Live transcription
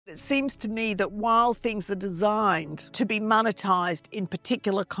It seems to me that while things are designed to be monetized in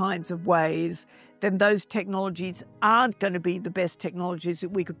particular kinds of ways, then those technologies aren't going to be the best technologies that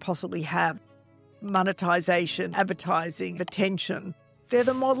we could possibly have. Monetization, advertising, attention, they're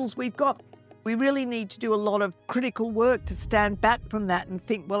the models we've got. We really need to do a lot of critical work to stand back from that and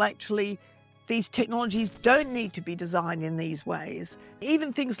think, well, actually, these technologies don't need to be designed in these ways.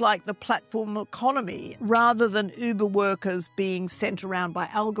 Even things like the platform economy, rather than Uber workers being sent around by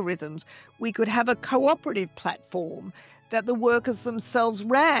algorithms, we could have a cooperative platform that the workers themselves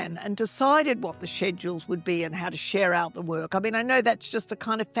ran and decided what the schedules would be and how to share out the work. I mean, I know that's just a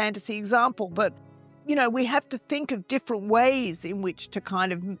kind of fantasy example, but, we have to think of different ways in which to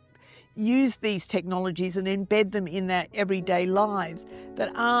kind of use these technologies and embed them in their everyday lives that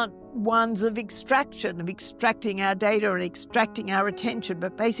aren't ones of extracting our data and extracting our attention,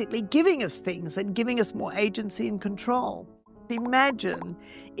 but basically giving us things and giving us more agency and control. Imagine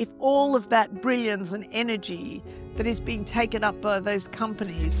if all of that brilliance and energy that is being taken up by those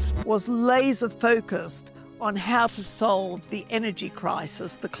companies was laser focused on how to solve the energy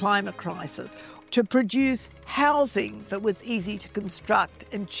crisis, the climate crisis, to produce housing that was easy to construct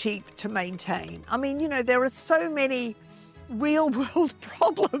and cheap to maintain. I mean, there are so many real world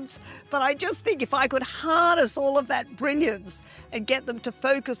problems that I just think if I could harness all of that brilliance and get them to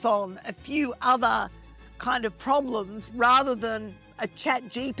focus on a few other kind of problems rather than a chat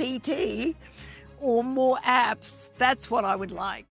GPT or more apps, that's what I would like.